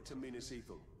immediate threat to Minas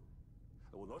Ithil.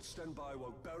 I will not stand by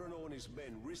while Baranor and his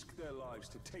men risk their lives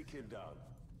to take him down.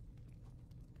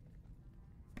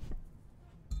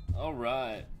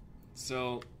 Alright,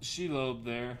 so Shelob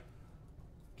there,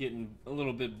 getting a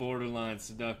little bit borderline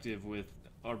seductive with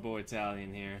our boy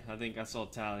Talion here. I think I saw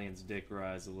Talion's dick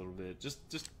rise a little bit. Just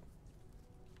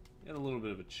had a little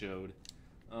bit of a chode.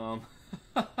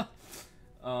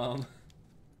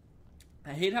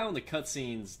 I hate how in the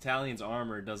cutscenes Talion's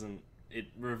armor doesn't...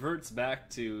 It reverts back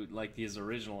to like his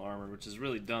original armor, which is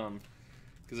really dumb.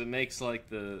 Because it makes like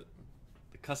the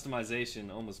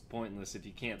customization almost pointless if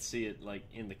you can't see it like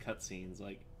in the cutscenes.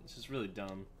 Like, it's just really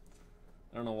dumb.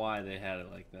 I don't know why they had it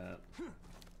like that.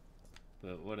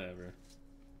 But whatever.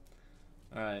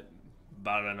 Alright,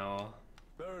 Baranor.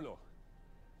 Baranor,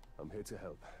 I'm here to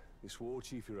help. This war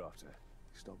chief you're after,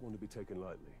 he's not one to be taken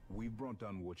lightly. We've brought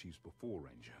down war chiefs before,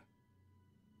 Ranger.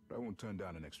 But I won't turn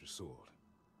down an extra sword.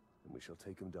 And we shall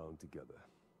take him down together.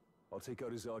 I'll take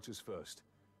out his archers first.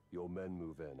 Your men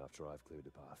move in after I've cleared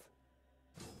the path.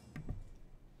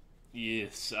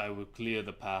 Yes, I will clear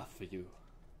the path for you.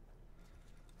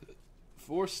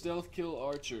 4 stealth kill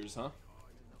archers, huh?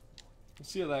 We'll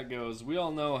see how that goes. We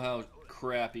all know how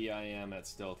crappy I am at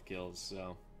stealth kills,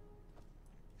 so...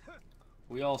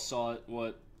 We all saw it,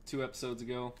 what, 2 episodes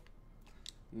ago?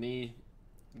 Me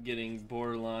getting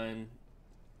borderline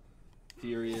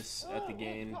furious at the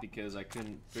game because I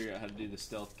couldn't figure out how to do the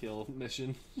stealth kill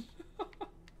mission.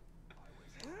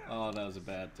 Oh, that was a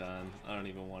bad time. I don't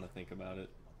even want to think about it.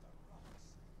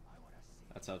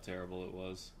 That's how terrible it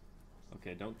was.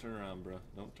 Okay, don't turn around, bro.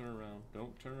 Don't turn around.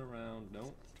 Don't turn around.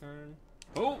 Don't turn.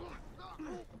 Oh!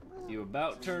 You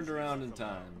about turned around in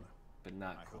time, but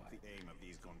not I hope quite. the aim of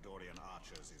these Gondorian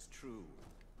archers is true.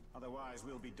 Otherwise,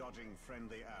 we'll be dodging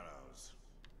friendly arrows.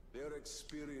 They're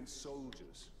experienced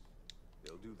soldiers.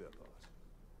 They'll do their part.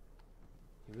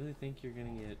 You really think you're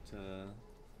gonna get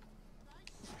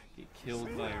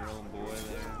killed by your own boy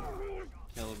there,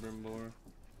 Celebrimbor?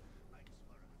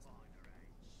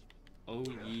 O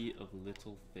ye of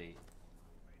little faith.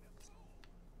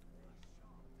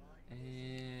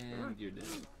 And you're dead.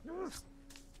 Is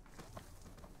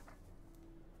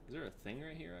there a thing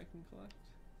right here I can collect?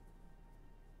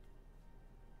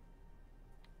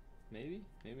 Maybe?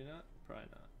 Maybe not? Probably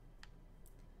not.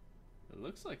 It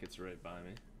looks like it's right by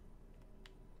me.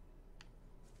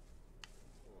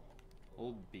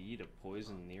 Old bee to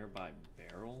poison nearby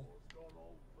barrel?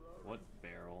 What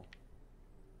barrel?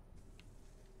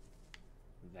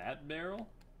 That barrel?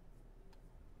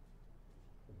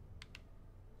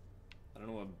 I don't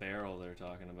know what barrel they're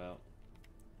talking about.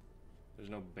 There's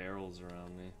no barrels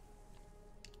around me.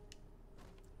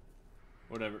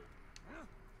 Whatever.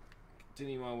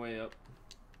 Continue my way up.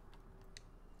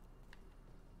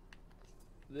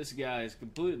 This guy is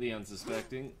completely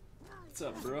unsuspecting. What's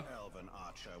up, bro? Elven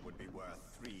archer would be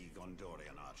worth 3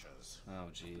 Gondorian archers. Oh,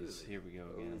 jeez. Here we go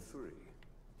Only again.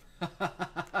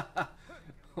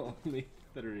 3. Only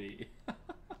 3.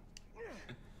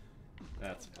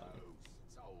 That's fun.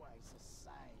 It's always the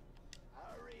same.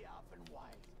 Hurry up and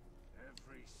wait.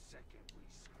 Every second we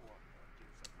squander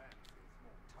gives a man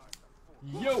more time to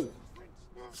Yo!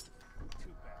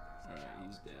 Too bad. Alright,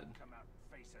 he's dead. Come out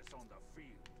and face us on the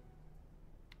field.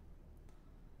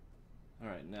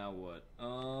 Alright, now what?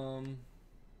 I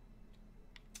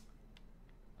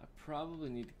probably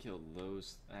need to kill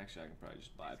those. Actually, I can probably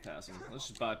just bypass them. Let's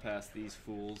just bypass these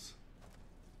fools.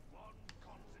 One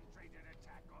concentrated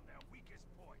attack on their weakest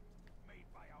point, made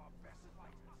by our best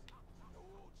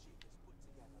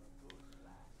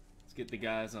get the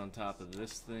guys on top of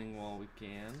this thing while we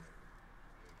can.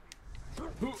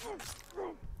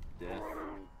 Death.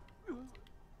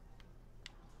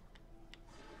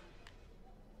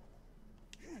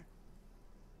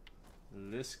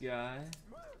 This guy,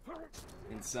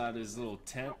 inside his little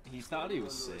tent, he thought he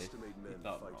was safe. He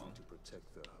thought wrong. To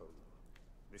protect their home.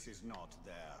 This is not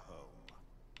their home.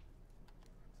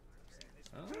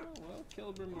 Oh, well,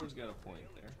 Celebrimbor's got a point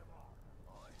there.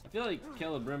 I feel like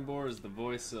Celebrimbor is the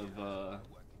voice of, I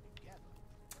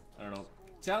don't know.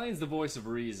 Talion's the voice of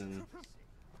reason.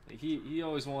 He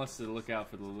always wants to look out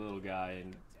for the little guy,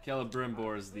 and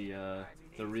Celebrimbor is the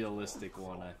realistic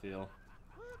one, I feel.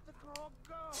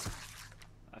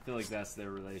 I feel like that's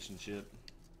their relationship.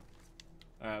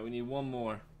 Alright, we need one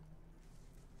more.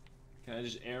 Can I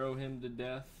just arrow him to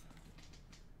death?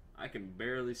 I can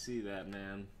barely see that,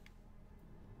 man.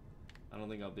 I don't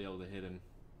think I'll be able to hit him.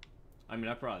 I mean,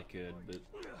 I probably could, but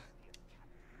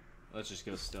let's just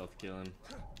go stealth kill him.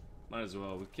 Might as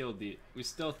well. We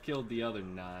stealth killed the other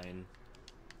 9.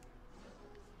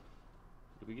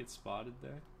 Did we get spotted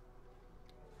there?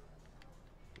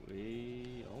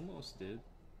 We almost did.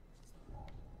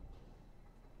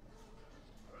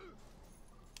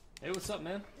 Hey, what's up,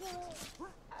 man?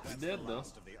 He's dead, though.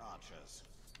 Of the archers.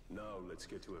 Now let's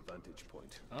get to a vantage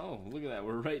point. Oh, look at that.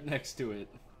 We're right next to it.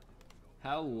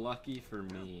 How lucky for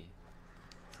me.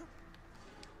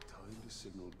 Time to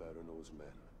signal Baron's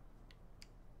men.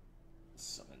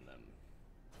 Summon them.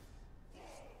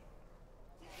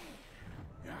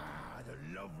 Ah,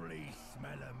 the lovely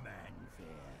smell of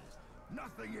manfare.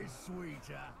 Nothing is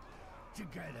sweeter.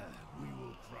 Together we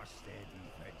will crush their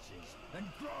defenses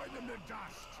and grind them to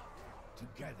dust.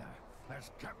 Together,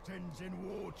 as captains in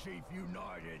War Chief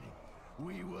united,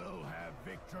 we will have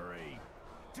victory.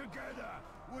 Together,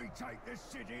 we take the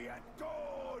city at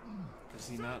dawn. Does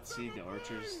he not see the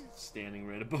archers standing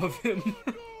right above him?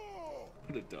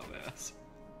 What a dumbass.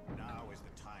 Now is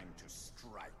the time to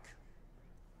strike.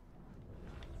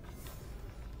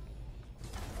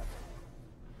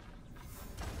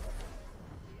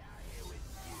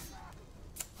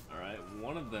 Alright,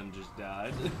 one of them just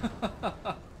died.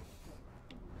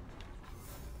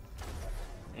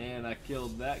 And I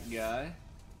killed that guy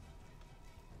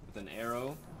with an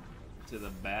arrow to the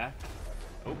back.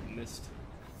 Oh, missed.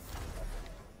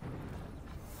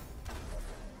 I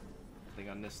think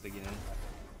I missed again.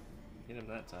 Hit him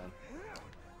that time.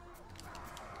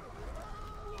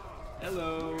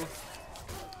 Hello.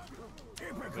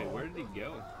 Wait, where did he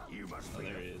go? You must be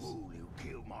there he the is. fool who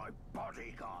killed my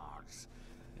bodyguards.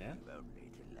 Yeah? You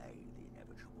only delay the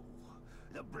inevitable.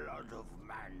 The blood of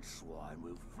man-swine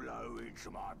will flow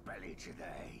into my belly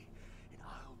today, and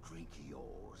I'll drink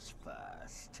yours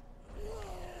first.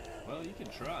 Well, you can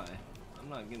try. I'm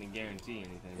not gonna guarantee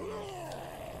anything.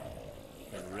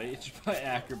 Enraged by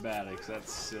acrobatics.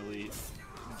 That's silly.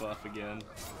 Buff again.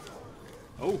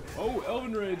 Oh,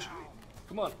 Elven Rage.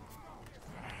 Come on.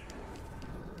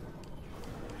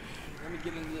 Let me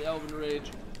get into the Elven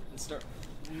Rage and start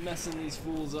messing these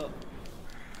fools up.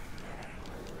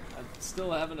 I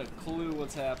still haven't a clue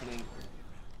what's happening.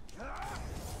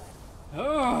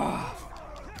 Oh!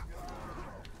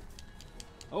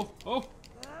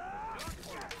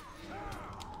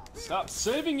 Stop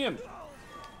saving him!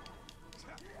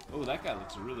 Oh, that guy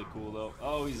looks really cool though.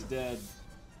 Oh, he's dead.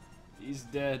 He's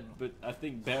dead, but I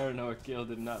think Baranor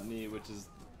killed him, not me, which is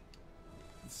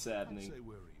saddening. Say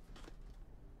we're even.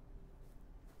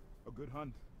 A good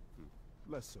hunt.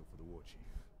 Less so for the war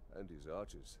chief. And his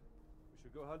archers. We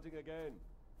should go hunting again.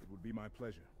 It would be my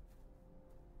pleasure.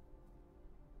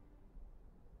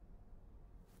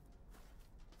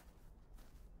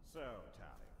 So,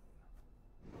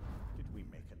 Talion, did we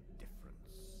make a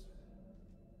difference?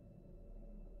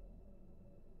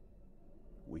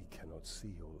 We cannot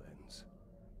see all ends.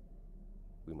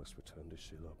 We must return to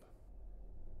Shelob.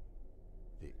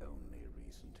 The only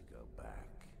reason to go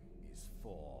back is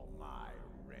for my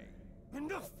ring.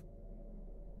 Enough!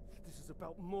 This is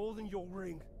about more than your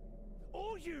ring.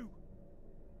 Or you!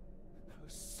 Her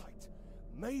sight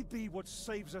may be what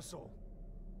saves us all.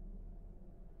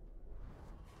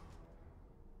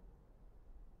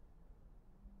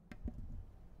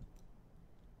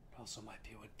 Also might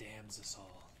be what damns us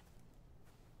all.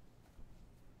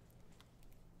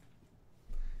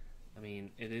 I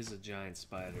mean, it is a giant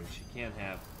spider. She can't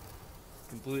have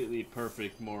completely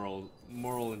perfect moral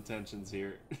intentions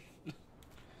here.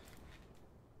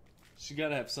 She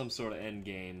gotta have some sort of end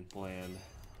game planned.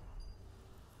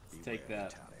 Let's take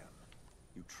that. Talion.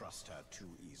 You trust her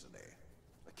too easily.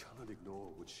 I cannot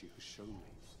ignore what she has shown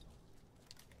me.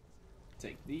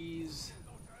 Take these.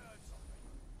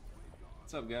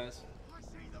 What's up, guys? I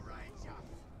see the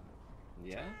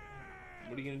Yeah?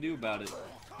 What are you gonna do about it?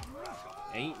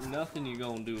 Ain't nothing you're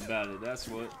gonna do about it, that's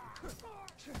what.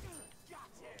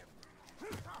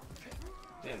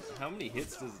 Damn, how many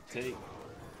hits does it take?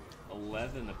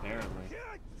 11 apparently.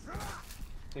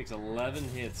 It takes 11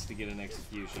 hits to get an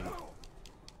execution.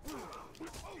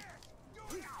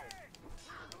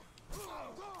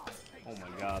 Oh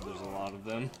my god, there's a lot of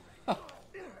them.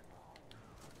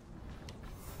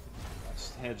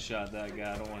 Just headshot that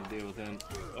guy, I don't want to deal with him.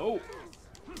 Oh!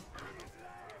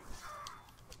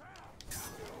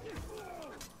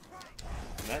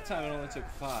 That time it only took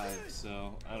 5,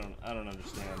 so I don't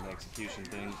understand the execution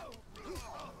thing.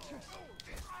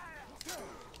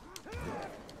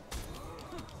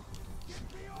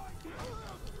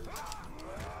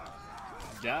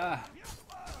 Die!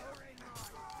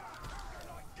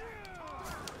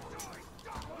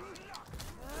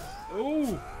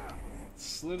 Oh!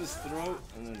 Slit his throat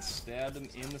and then stabbed him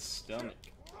in the stomach.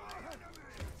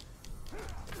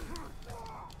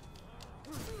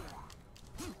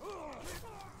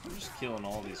 I'm just killing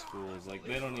all these fools, like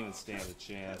they don't even stand a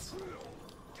chance.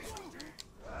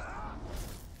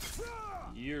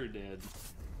 You're dead.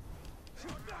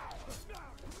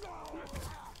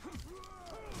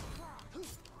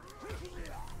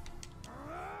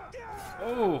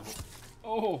 Oh!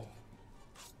 Oh!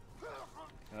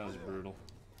 That was brutal.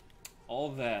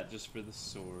 All that just for the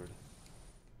sword.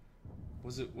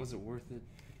 Was it worth it?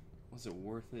 Was it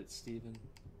worth it, Steven?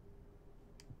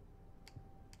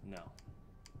 No.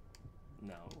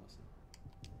 No, it wasn't.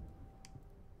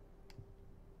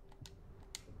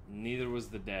 Neither was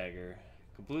the dagger.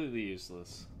 Completely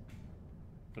useless.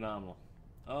 Phenomenal.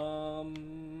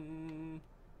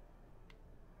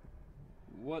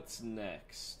 What's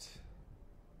next?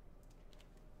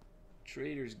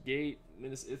 Trader's Gate.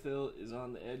 Minas Ithil is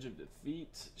on the edge of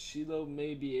defeat. Shiloh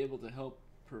may be able to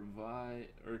provide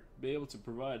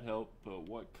help, but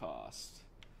what cost?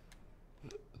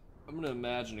 I'm gonna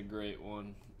imagine a great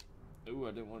one. Ooh,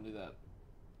 I didn't want to do that.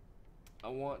 I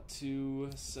want to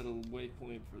set a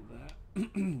waypoint for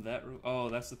that. Oh,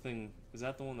 that's the thing. Is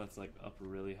that the one that's like up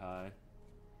really high?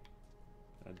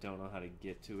 I don't know how to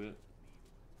get to it.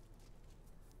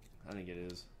 I think it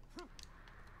is.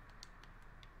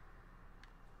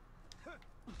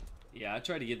 Yeah, I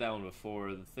tried to get that one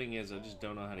before. The thing is, I just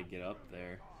don't know how to get up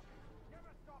there.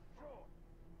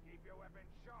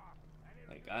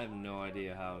 Like, I have no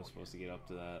idea how I'm supposed to get up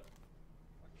to that.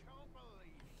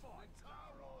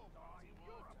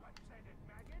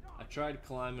 I tried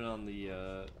climbing on the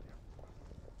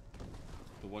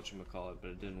whatchamacallit,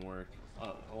 but it didn't work.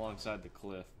 Alongside the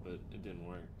cliff, but it didn't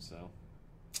work, so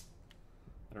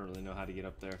I don't really know how to get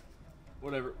up there.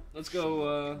 Whatever. Let's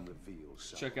go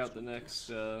check out the next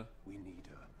we need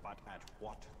her, but at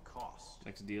what cost?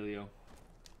 Next dealio.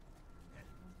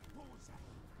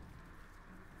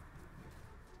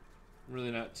 I'm really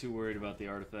not too worried about the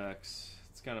artifacts.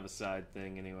 It's kind of a side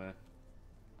thing anyway.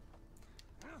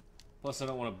 Plus, I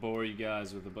don't want to bore you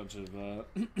guys with a bunch of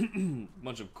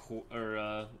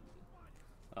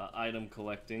item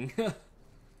collecting.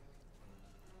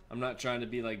 I'm not trying to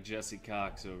be like Jesse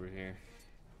Cox over here.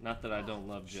 Not that I don't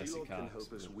love Jesse Cox.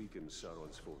 Help us weaken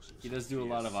Sauron's forces. He does do a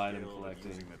lot of item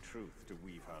collecting. Using the truth to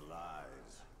weave her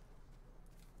lies.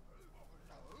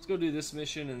 Let's go do this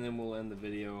mission and then we'll end the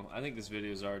video. I think this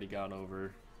video's already gone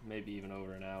over, maybe even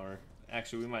over an hour.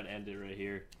 Actually, we might end it right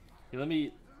here. Hey, let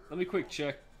me quick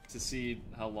check to see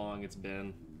how long it's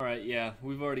been. All right, yeah,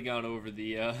 we've already gone over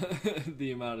the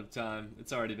the amount of time.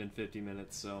 It's already been 50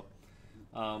 minutes, so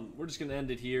we're just gonna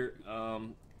end it here.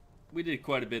 We did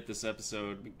quite a bit this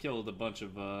episode. We killed a bunch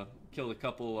of killed a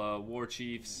couple war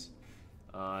chiefs.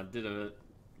 What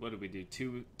did we do?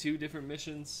 Two different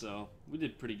missions. So we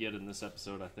did pretty good in this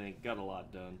episode, I think. Got a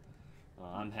lot done.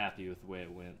 I'm happy with the way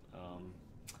it went.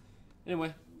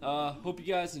 Anyway, hope you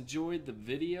guys enjoyed the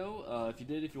video. If you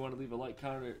did, if you want to leave a like,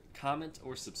 comment,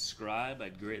 or subscribe,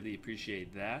 I'd greatly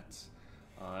appreciate that.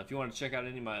 If you want to check out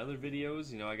any of my other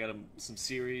videos, you know, I got some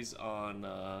series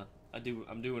on.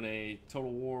 I'm doing a Total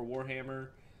War Warhammer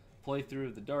playthrough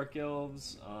of the Dark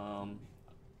Elves.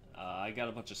 I got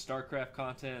a bunch of StarCraft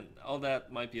content. All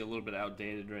that might be a little bit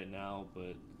outdated right now,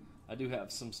 but I do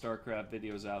have some StarCraft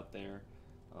videos out there.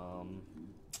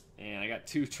 And I got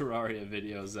 2 Terraria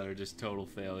videos that are just total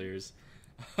failures.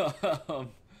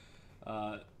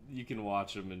 You can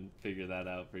watch them and figure that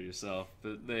out for yourself.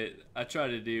 But I tried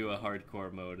to do a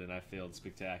hardcore mode and I failed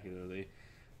spectacularly.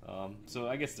 So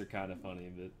I guess they're kind of funny,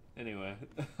 but anyway.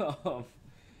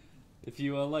 If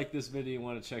you like this video and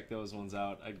want to check those ones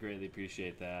out, I'd greatly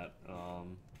appreciate that.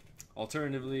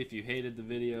 Alternatively, if you hated the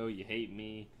video, you hate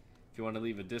me, If you want to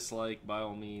leave a dislike, by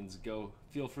all means,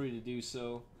 feel free to do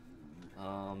so.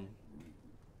 And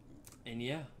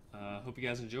yeah, hope you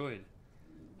guys enjoyed.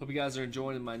 Hope you guys are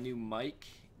enjoying my new mic.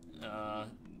 I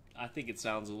think it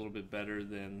sounds a little bit better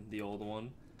than the old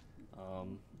one.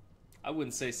 I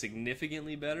wouldn't say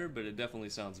significantly better, but it definitely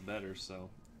sounds better, so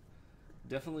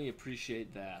definitely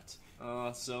appreciate that.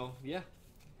 So yeah.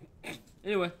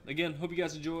 Anyway, again, hope you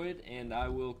guys enjoyed, and I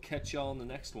will catch y'all in the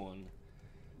next one.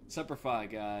 Semper Fi,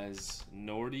 guys.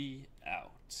 Nordy out.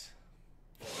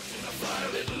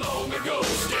 Long ago,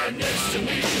 stand next to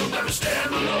me, you'll never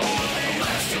stand alone.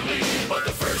 Last to leave, but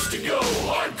the first to go.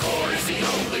 Hardcore is the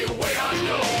only way I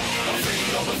know. I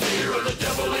feed on the fear of the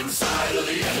devil inside of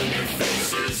the enemy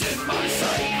faces in my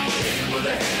sight. Aim with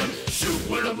a hand, shoot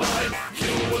with a mind,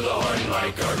 kill with a heart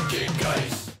like Arctic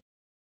ice.